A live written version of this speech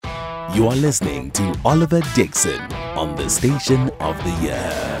You are listening to Oliver Dixon on the Station of the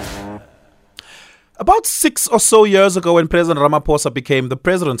Year. About 6 or so years ago, when President Ramaphosa became the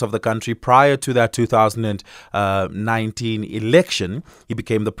president of the country prior to that 2019 election, he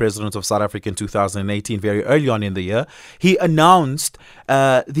became the president of South Africa in 2018, very early on in the year. He announced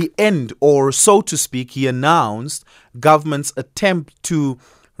the end, or so to speak, he announced government's attempt to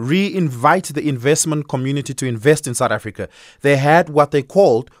re-invite the investment community to invest in South Africa. They had what they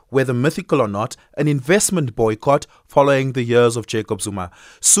called, whether mythical or not, an investment boycott following the years of Jacob Zuma.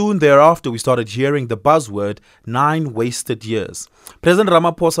 Soon thereafter, we started hearing the buzzword 9 wasted years. President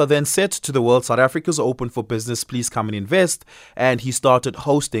Ramaphosa then said to the world, South Africa's open for business, please come and invest. And he started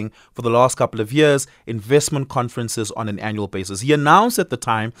hosting, for the last couple of years, investment conferences on an annual basis. He announced at the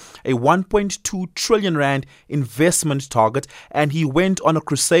time a 1.2 trillion rand investment target, and he went on a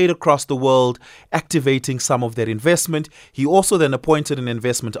crusade across the world, activating some of that investment. He also then appointed an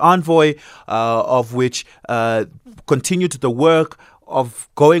investment envoy, of which continued the work of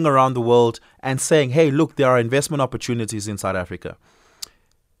going around the world and saying, hey, look, there are investment opportunities in South Africa.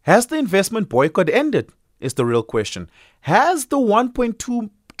 Has the investment boycott ended, is the real question. Has the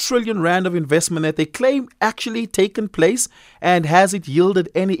 1.2 trillion rand of investment that they claim actually taken place, and has it yielded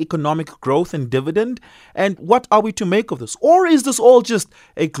any economic growth and dividend? And what are we to make of this? Or is this all just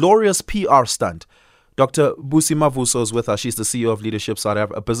a glorious PR stunt? Dr. Busi Mavuso is with us. She's the CEO of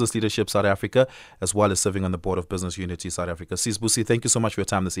Business Leadership South Africa, as well as serving on the board of Business Unity South Africa. Sis Busi, thank you so much for your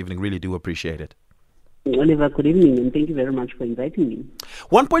time this evening. Really do appreciate it. Oliver, good evening, and thank you very much for inviting me.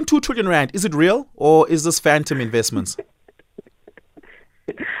 1.2 trillion rand, is it real, or is this phantom investments?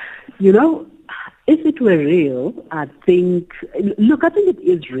 You know, if it were real, I think it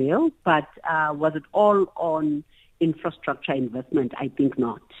is real, but was it all on infrastructure investment? I think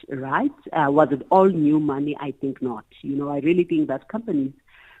not, right? Was it all new money? I think not. I really think that companies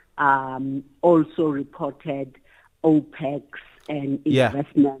also reported OPEX and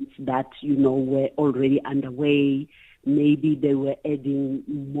investments that, were already underway. Maybe they were adding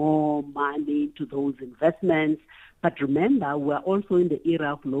more money to those investments. But remember, we're also in the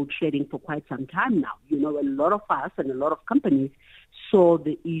era of load shedding for quite some time now. A lot of us and a lot of companies saw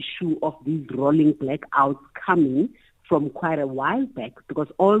the issue of these rolling blackouts coming from quite a while back,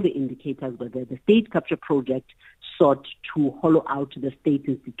 because all the indicators were there. The state capture project sought to hollow out the state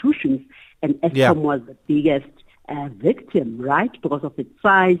institutions, and Eskom was the biggest victim, right? Because of its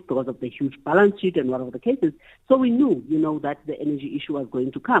size, because of the huge balance sheet and whatever the case is. So we knew, that the energy issue was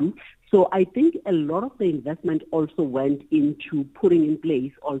going to come. So I think a lot of the investment also went into putting in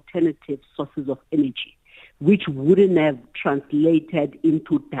place alternative sources of energy, which wouldn't have translated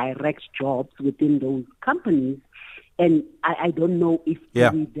into direct jobs within those companies. And I don't know if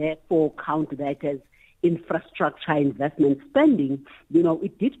we therefore count that as infrastructure investment spending.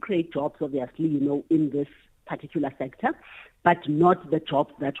 It did create jobs, obviously, in this particular sector, but not the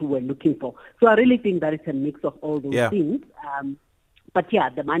jobs that we were looking for. So I really think that it's a mix of all those things. But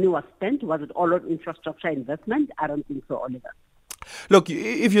the money was spent. Was it all on infrastructure investment? I don't think so, Oliver. Look,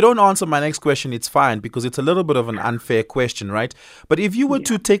 if you don't answer my next question, it's fine, because it's a little bit of an unfair question, right? But if you were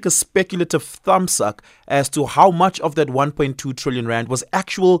to take a speculative thumbsuck as to how much of that 1.2 trillion rand was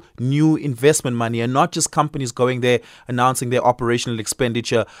actual new investment money, and not just companies going there announcing their operational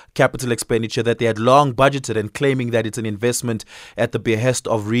expenditure, capital expenditure that they had long budgeted and claiming that it's an investment at the behest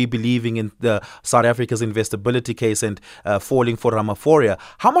of re-believing in the South Africa's investability case and falling for Ramaphosa,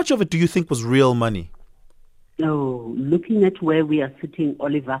 how much of it do you think was real money? No, looking at where we are sitting,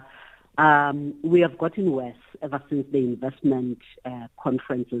 Oliver, we have gotten worse ever since the investment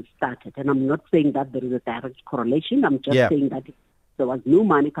conferences started. And I'm not saying that there is a direct correlation. I'm just saying that if there was no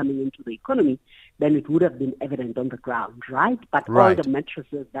money coming into the economy, then it would have been evident on the ground, right? But all the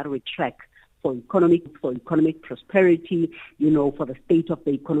matrices that we track for economic prosperity, for the state of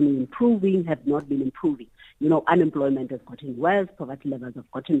the economy improving, have not been improving. Unemployment has gotten worse, poverty levels have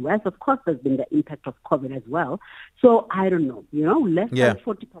gotten worse. Of course, there's been the impact of COVID as well. So I don't know, less than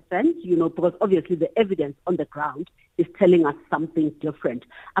 40%, because obviously the evidence on the ground is telling us something different.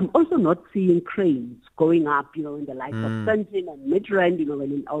 I'm also not seeing cranes going up, in the likes of Sandton and Midrand,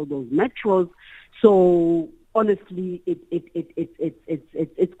 and in all those metros. So honestly,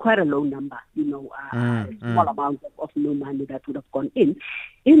 it's quite a low number, small amount of no money that would have gone in.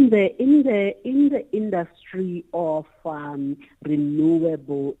 In the industry of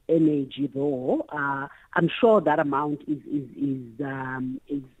renewable energy, though, I'm sure that amount is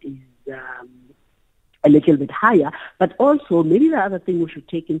a little bit higher. But also, maybe the other thing we should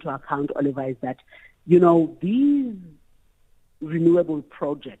take into account, Oliver, is that these renewable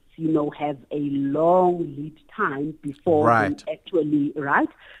projects, have a long lead time before Right. they actually, right?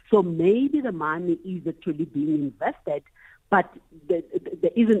 So maybe the money is actually being invested, but there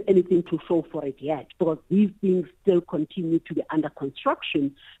isn't anything to show for it yet, because these things still continue to be under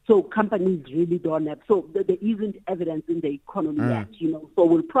construction. So companies really don't have, so there isn't evidence in the economy yet, So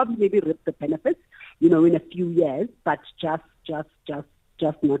we'll probably maybe reap the benefits, in a few years, but just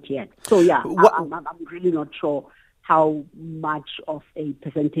not yet. So yeah, I'm really not sure how much of a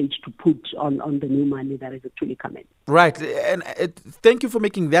percentage to put on the new money that is actually coming. Right. And thank you for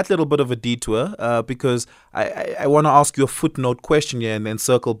making that little bit of a detour, because I want to ask you a footnote question here and then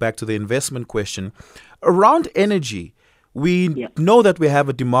circle back to the investment question. Around energy, we know that we have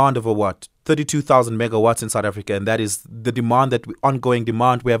a demand of 32,000 megawatts in South Africa, and that is the demand, ongoing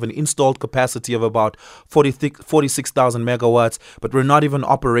demand. We have an installed capacity of about 46,000 megawatts, but we're not even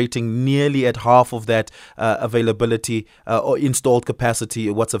operating nearly at half of that availability or installed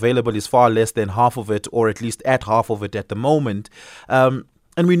capacity. What's available is far less than half of it, or at least at half of it at the moment. And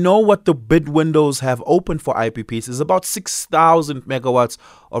we know what the bid windows have opened for IPPs is about 6,000 megawatts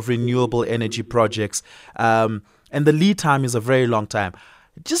of renewable energy projects. And the lead time is a very long time.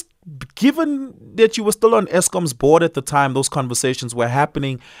 Just given that you were still on Eskom's board at the time those conversations were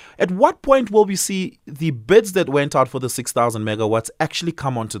happening, at what point will we see the bids that went out for the 6,000 megawatts actually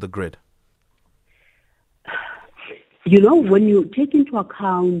come onto the grid? When you take into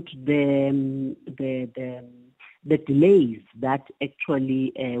account the delays that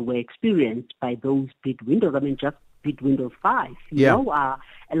actually were experienced by those bid windows, just bid window 5,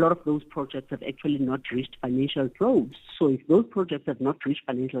 a lot of those projects have actually not reached financial close. So if those projects have not reached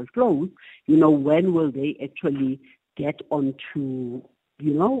financial close, when will they actually get onto,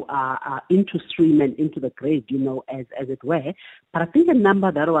 into stream and into the grid, as it were. But I think the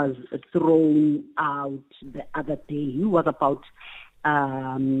number that was thrown out the other day was about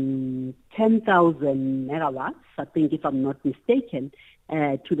 10,000 megawatts, I think, if I'm not mistaken,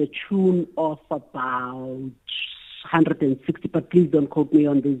 to the tune of about 160, but please don't quote me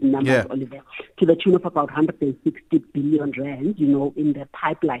on these numbers, Oliver, to the tune of about 160 billion rand, in the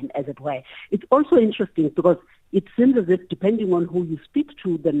pipeline, as it were. It's also interesting because it seems as if, depending on who you speak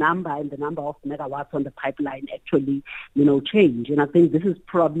to, the number and the number of megawatts on the pipeline actually, change. And I think this is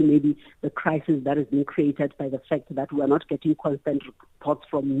probably maybe the crisis that has been created by the fact that we are not getting constant reports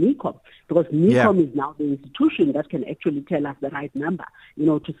from NECOM, because NECOM is now the institution that can actually tell us the right number,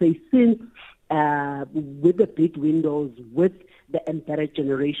 to say since with the bid windows, with the embedded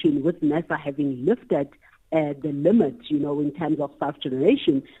generation, with NESA having lifted the limit, in terms of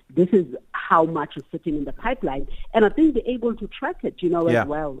self-generation, this is how much is sitting in the pipeline. And I think they're able to track it, as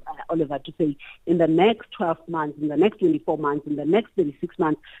well, Oliver, to say in the next 12 months, in the next 24 months, in the next 36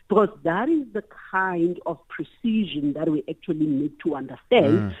 months, because that is the kind of precision that we actually need to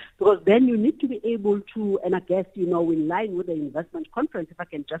understand, because then you need to be able to, and I guess, in line with the investment conference, if I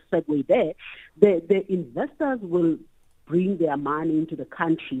can just segue there, the investors will bring their money into the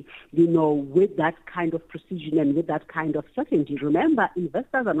country, with that kind of precision and with that kind of certainty. Remember,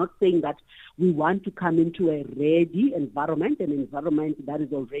 investors are not saying that we want to come into a ready environment, an environment that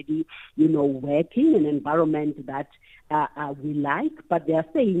is already, working, an environment that we like, but they are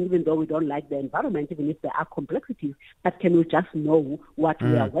saying, even though we don't like the environment, even if there are complexities, but can we just know what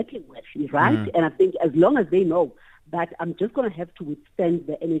we are working with, right? And I think as long as they know that I'm just going to have to withstand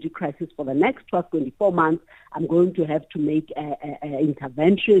the energy crisis for the next 12, 24 months. I'm going to have to make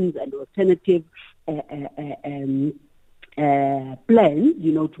interventions and alternative plans, to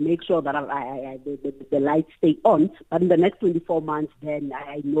make sure that the lights stay on. But in the next 24 months, then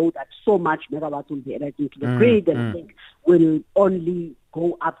I know that so much megawatts will be added into the grid, and I think will only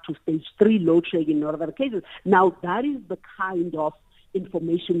go up to stage 3 load shedding in other cases. Now, that is the kind of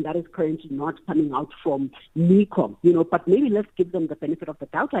information that is currently not coming out from NECOM, but maybe let's give them the benefit of the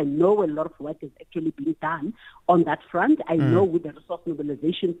doubt. I know a lot of work is actually being done on that front. I know with the Resource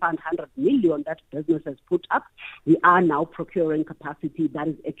Mobilization Fund, 100 million that business has put up, we are now procuring capacity that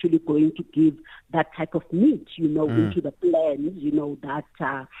is actually going to give that type of meat, into the plans,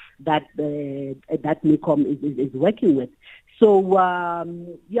 that NECOM is working with. So, I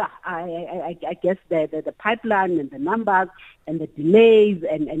guess the pipeline and the numbers and the delays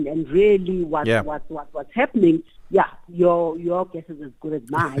and really what's happening, your guess is as good as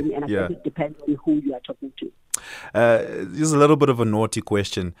mine, and I guess it depends on who you are talking to. Just a little bit of a naughty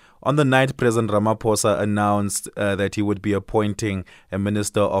question. On the night President Ramaphosa announced that he would be appointing a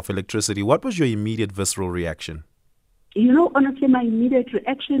Minister of Electricity, what was your immediate visceral reaction? Honestly, my immediate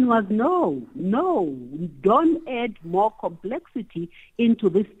reaction was no, don't add more complexity into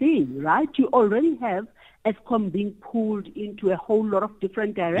this thing, right? You already have Eskom being pulled into a whole lot of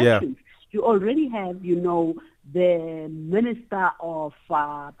different directions. Yeah. You already have, the Minister of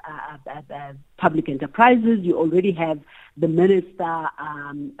Public Enterprises. You already have the Minister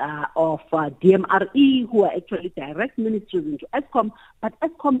of DMRE, who are actually direct ministers into Eskom. But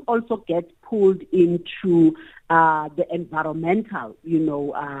Eskom also gets pulled into the environmental,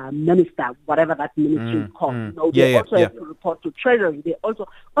 minister, whatever that ministry is called. They also have to report to Treasury. They also,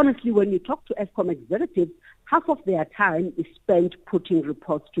 honestly, when you talk to Eskom executives, half of their time is spent putting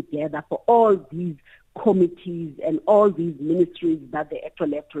reports together for all these committees and all these ministries that they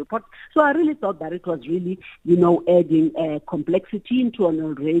actually have to report. So I really thought that it was really, adding complexity into an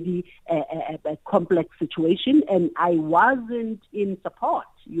already a complex situation, and I wasn't in support,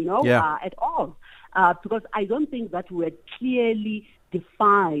 at all, because I don't think that we had clearly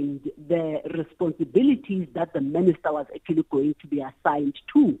defined the responsibilities that the minister was actually going to be assigned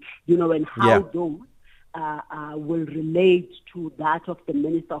to, and how those will relate to that of the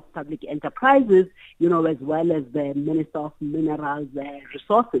Minister of Public Enterprises, as well as the Minister of Minerals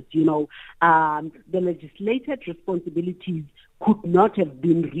Resources. The legislated responsibilities could not have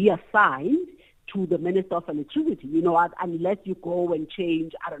been reassigned to the Minister of Electricity, unless you go and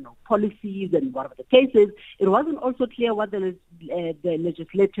change, policies and whatever the case is. It wasn't also clear what the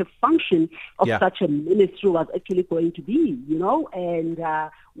legislative function of such a ministry was actually going to be, and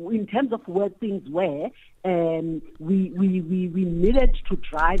in terms of where things were, we needed to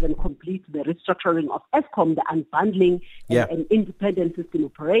drive and complete the restructuring of Eskom, the unbundling, and independent system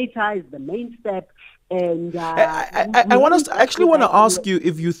operator is the main step. And I want to ask you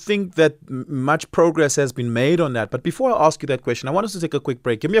if you think that much progress has been made on that. But before I ask you that question, I want us to take a quick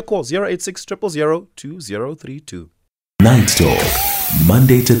break. Give me a call, 086 000 2032. Night Talk,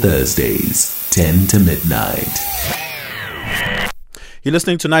 Monday to Thursdays, 10 to midnight. You're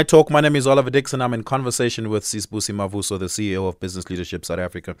listening to Night Talk. My name is Oliver Dixon. I'm in conversation with Busi Mavuso, the CEO of Business Leadership South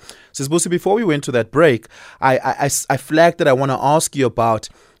Africa. Busi, before we went to that break, I flagged that I want to ask you about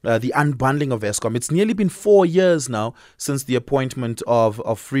the unbundling of Eskom. It's nearly been 4 years now since the appointment of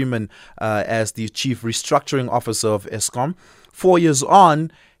Freeman as the Chief Restructuring Officer of Eskom. 4 years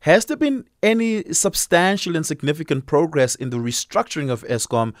on, has there been any substantial and significant progress in the restructuring of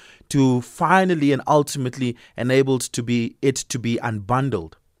Eskom to finally and ultimately enabled to be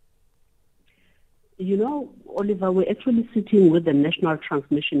unbundled? Oliver, we're actually sitting with the National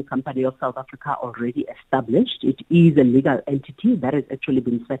Transmission Company of South Africa already established. It is a legal entity that has actually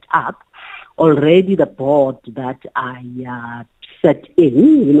been set up. Already the board that I set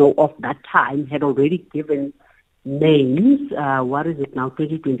in, of that time had already given names. What is it now,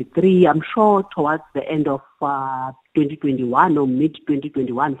 2023? I'm sure towards the end of 2021 or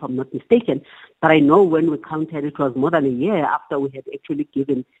mid-2021, if I'm not mistaken. But I know when we counted, it was more than a year after we had actually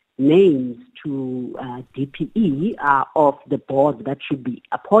given names to DPE of the board that should be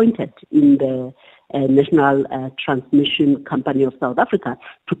appointed in the National Transmission Company of South Africa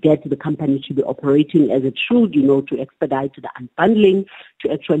to get the company to be operating as it should, to expedite the unbundling, to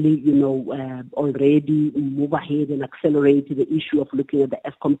actually, already move ahead and accelerate the issue of looking at the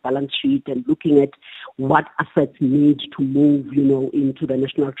Eskom balance sheet and looking at what assets need to move, into the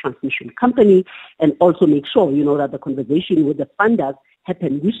National Transmission Company, and also make sure, that the conversation with the funders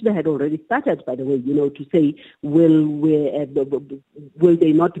happen, which they had already started, by the way, to say, will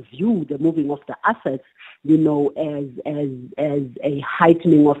they not view the moving of the assets, as a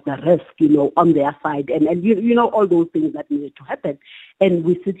heightening of the risk, on their side, and all those things that needed to happen. And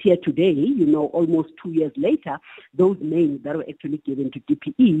we sit here today, almost 2 years later, those names that were actually given to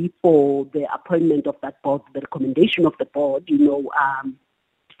DPE for the appointment of that board, the recommendation of the board,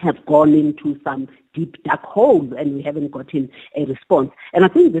 have gone into some deep dark holes, and we haven't gotten a response. And I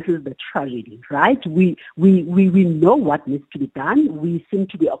think this is the tragedy, right? We know what needs to be done. We seem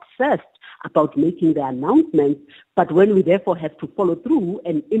to be obsessed about making the announcements, but when we therefore have to follow through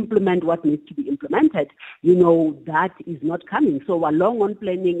and implement what needs to be implemented, that is not coming. So we're long on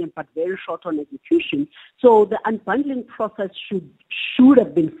planning, but very short on execution. So the unbundling process should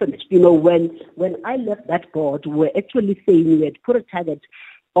have been finished. When I left that board, we're actually saying we had put a target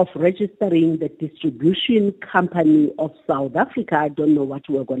of registering the Distribution Company of South Africa. I don't know what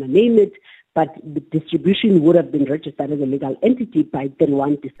we're going to name it, but the distribution would have been registered as a legal entity by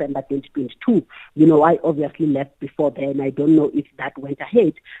 31 December 2022. I obviously left before then. I don't know if that went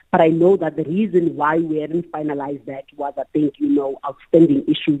ahead, but I know that the reason why we hadn't finalized that was, I think, outstanding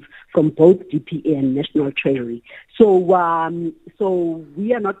issues from both DPA and National Treasury. So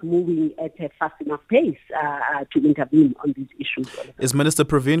we are not moving at a fast enough pace to intervene on these issues. Is Minister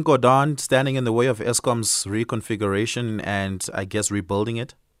Pravin Gordhan standing in the way of Eskom's reconfiguration and, I guess, rebuilding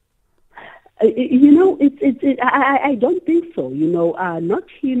it? I don't think so. Not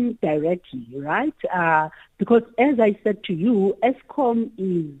him directly, right? Because as I said to you, ESCOM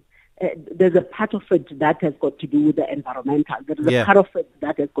is. There's a part of it that has got to do with the environmental. There's a part of it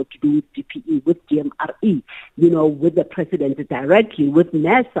that has got to do with DPE, with DMRE, with the president directly, with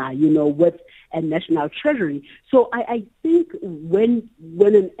NASA, with a national treasury. So I think when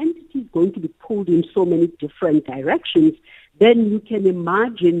an entity is going to be pulled in so many different directions, then you can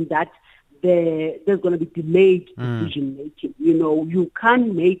imagine that there's going to be delayed decision making. You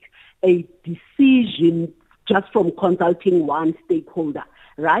can't make a decision just from consulting one stakeholder.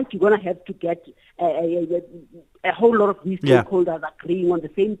 Right, you're going to have to get a whole lot of these stakeholders agreeing on the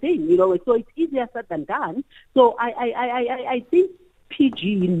same thing. So it's easier said than done. So I think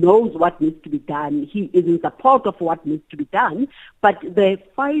PG knows what needs to be done. He is in support of what needs to be done, but the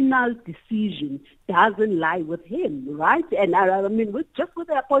final decision doesn't lie with him, right? And I mean, with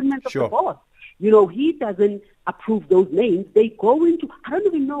the appointment of the board. He doesn't approve those names. They go into, I don't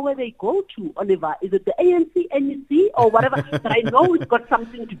even know where they go to, Oliver. Is it the ANC, NEC, or whatever? But I know it's got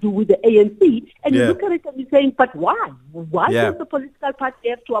something to do with the ANC. And you look at it and you're saying, but why? Why does the political party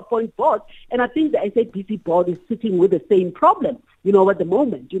have to appoint boards? And I think the SABC board is sitting with the same problem, at the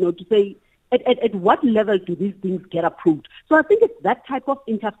moment, to say, at what level do these things get approved? So I think it's that type of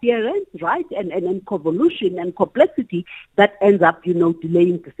interference, right, and convolution and complexity that ends up,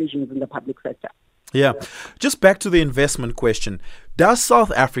 delaying decisions in the public sector. Yeah. Just back to the investment question. Does South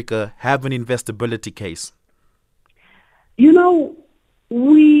Africa have an investability case? We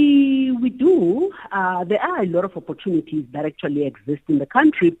do. There are a lot of opportunities that actually exist in the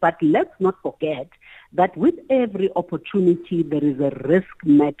country, but let's not forget that with every opportunity, there is a risk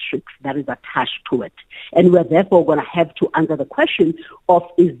matrix that is attached to it. And we're therefore going to have to answer the question of,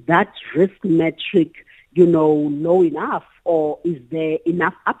 is that risk metric, low enough, or is there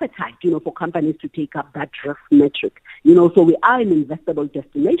enough appetite, for companies to take up that risk metric? So we are an investable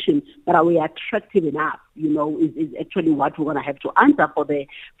destination, but are we attractive enough? Is actually what we're going to have to answer for the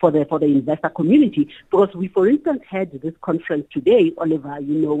investor community. Because we, for instance, had this conference today, Oliver,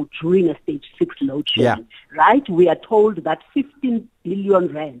 during a stage 6 load shedding, right? We are told that 15 billion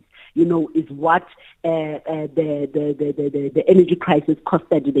rand is what the energy crisis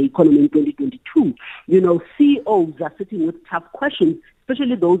costed the economy in 2022. CEOs are sitting with tough questions,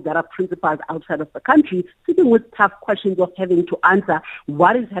 especially those that are principals outside of the country, sitting with tough questions of having to answer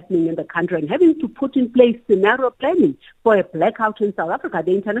what is happening in the country and having to put in place scenario planning for a blackout in South Africa.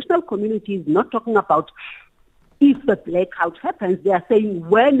 The international community is not talking about if the blackout happens, they are saying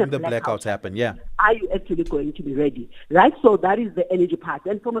when the blackouts happen, are you actually going to be ready, right? So that is the energy part.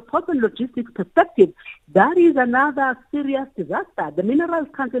 And from a port and logistics perspective, that is another serious disaster. The Minerals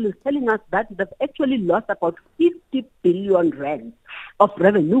Council is telling us that they've actually lost about 50 billion rand of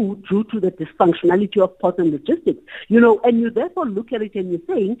revenue due to the dysfunctionality of port and logistics. And you therefore look at it and you're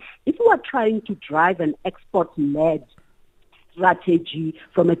saying, if you are trying to drive an export-led strategy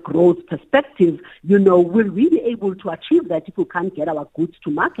from a growth perspective, will we be able to achieve that if we can't get our goods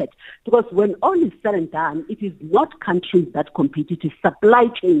to market? Because when all is said and done, it is not countries that compete, it is supply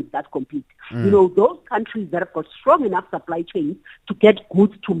chains that compete. Those countries that have got strong enough supply chains to get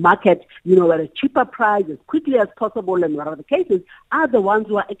goods to market, at a cheaper price, as quickly as possible, and whatever the cases, are the ones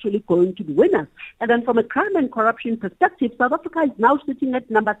who are actually going to be winners. And then from a crime and corruption perspective, South Africa is now sitting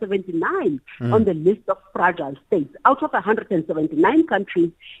at number 79 on the list of fragile states. Out of 179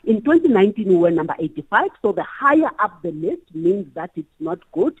 countries, in 2019 we were number 85, so the higher up the list means that it's not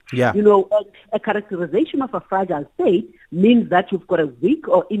good. A characterization of a fragile state means that you've got a weak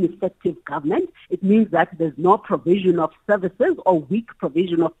or ineffective government. It means that there's no provision of services or weak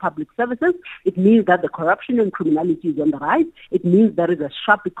provision of public services. It means that the corruption and criminality is on the rise. It means there is a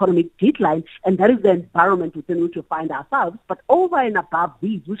sharp economic decline, and that is the environment within which we find ourselves. But over and above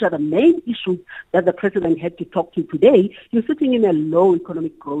these, which are the main issues that the president had to talk to today, you're sitting in a low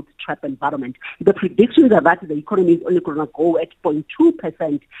economic growth trap environment. The predictions are that the economy is only going to go at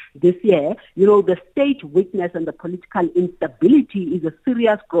 0.2% this year. The state weakness and the political instability is a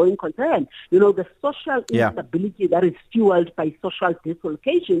serious growing concern. The social instability that is fueled by social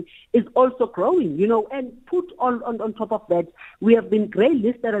dislocation is also growing, and put on top of that, we have been grey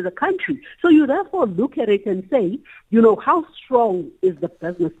listed as a country. So you therefore look at it and say, how strong is the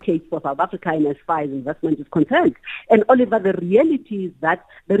business case for South Africa in as far as investment is concerned? And Oliver, the reality is that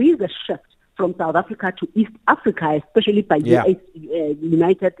there is a shift from South Africa to East Africa, especially by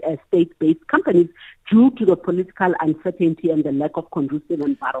United States-based companies, due to the political uncertainty and the lack of conducive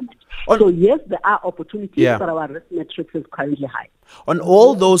environment. So yes, there are opportunities, but our risk matrix is currently high. On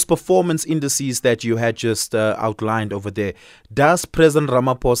all those performance indices that you had just outlined over there, does President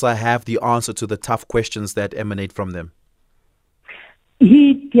Ramaphosa have the answer to the tough questions that emanate from them?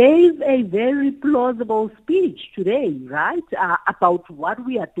 He gave a very plausible speech today, right, about what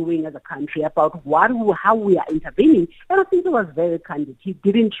we are doing as a country, about how we are intervening. And I think it was very candid. He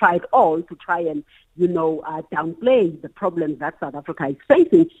didn't try at all to try and, downplay the problems that South Africa is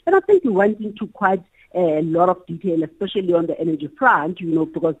facing. And I think he went into quite a lot of detail, especially on the energy front,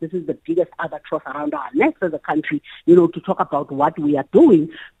 because this is the biggest albatross around our necks as a country, to talk about what we are doing.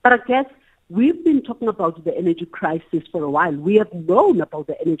 But I guess we've been talking about the energy crisis for a while. We have known about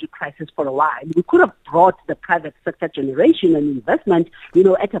the energy crisis for a while. We could have brought the private sector generation and investment,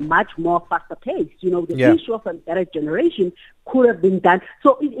 at a much more faster pace. The issue of embedded generation could have been done.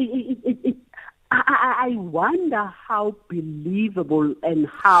 So I wonder how believable and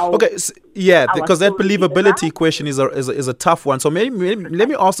how... Okay, because that believability question is a tough one. So maybe let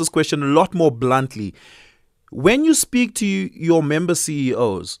me ask this question a lot more bluntly. When you speak to your member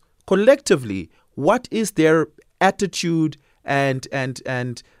CEOs, collectively, what is their attitude and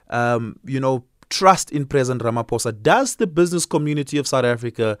trust in President Ramaphosa? Does the business community of South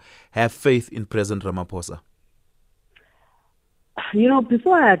Africa have faith in President Ramaphosa?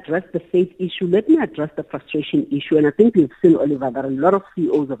 Before I address the faith issue, let me address the frustration issue. And I think you've seen, Oliver, that a lot of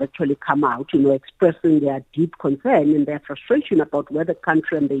CEOs have actually come out, expressing their deep concern and their frustration about where the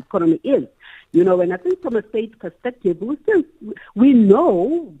country and the economy is. And I think from a state perspective, we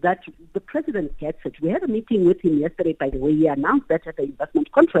know that the president gets it. We had a meeting with him yesterday, by the way. He announced that at the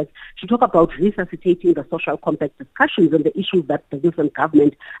investment conference to talk about resuscitating the social compact discussions and the issues that business and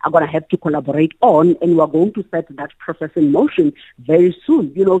government are going to have to collaborate on. And we're going to set that process in motion very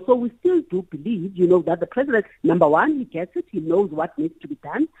soon. So we still do believe, that the president, number one, he gets it. He knows what needs to be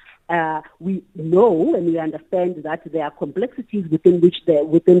done. We know and we understand that there are complexities within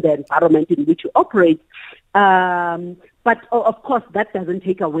the environment in which you operate. But of course, that doesn't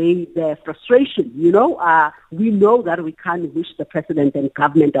take away the frustration. We know that we can't wish the president and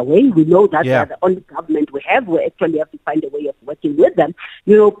government away. We know that they're the only government we have. We actually have to find a way of working with them.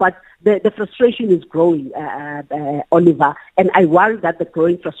 But the frustration is growing, Oliver. And I worry that the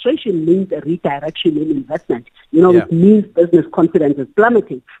growing frustration means a redirection in investment. It means business confidence is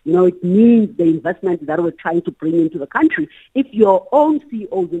plummeting. It means the investment that we're trying to bring into the country. If your own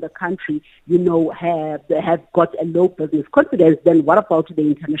CEOs in the country, have got a low business confidence, then what about the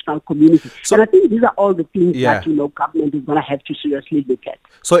international community? So, and I think these are all the things that, government is going to have to seriously look at.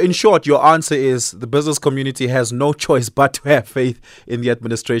 So in short, your answer is the business community has no choice but to have faith in the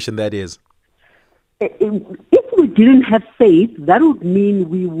administration that is. If we didn't have faith, that would mean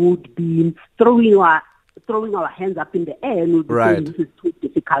we would be throwing our hands up in the air and we'll be saying this is too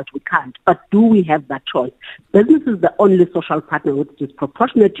difficult, we can't. But do we have that choice? Business is the only social partner with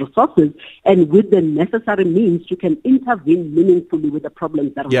disproportionate resources and with the necessary means to can intervene meaningfully with the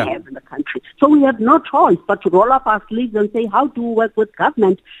problems that we have in the country. So we have no choice but to roll up our sleeves and say, how do we work with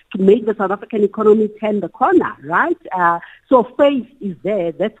government to make the South African economy turn the corner, right? So faith is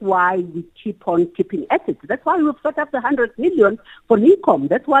there. That's why we keep on keeping at it. That's why we've set up the 100 million for NICOM.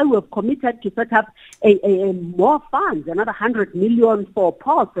 That's why we've committed to set up more funds, another 100 million for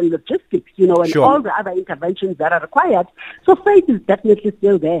ports and logistics, and all the other interventions that are required. So faith is definitely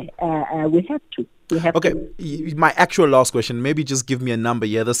still there. We have to. My actual last question, maybe just give me a number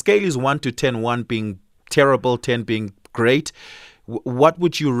here. The scale is 1 to 10, 1 being terrible, 10 being great. What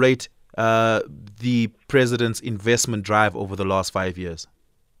would you rate the president's investment drive over the last 5 years?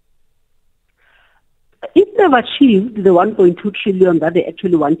 If they've achieved the 1.2 trillion that they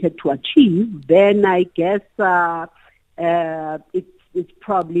actually wanted to achieve, then I guess it's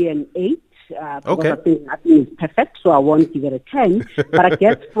probably an 8. Because I think nothing is perfect, so I won't give it a 10. But I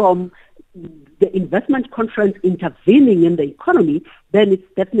guess from the investment conference intervening in the economy, then it's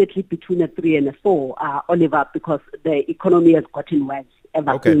definitely between a 3 and a 4, Oliver, because the economy has gotten worse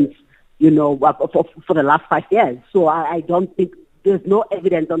ever since, for the last 5 years. So I don't think there's no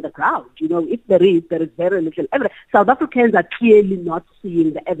evidence on the ground. If there is very little evidence. South Africans are clearly not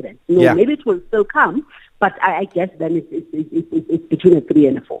seeing the evidence. Maybe it will still come, but I guess then it's between a 3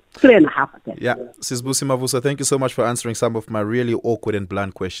 and a 4, 3.5%. Yeah, Sis Busi Mavuso, thank you so much for answering some of my really awkward and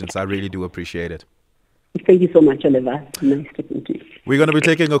blunt questions. I really do appreciate it. Thank you so much, Oliver. Nice talking to you. We're going to be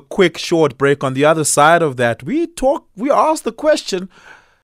taking a quick, short break. On the other side of that, we asked the question,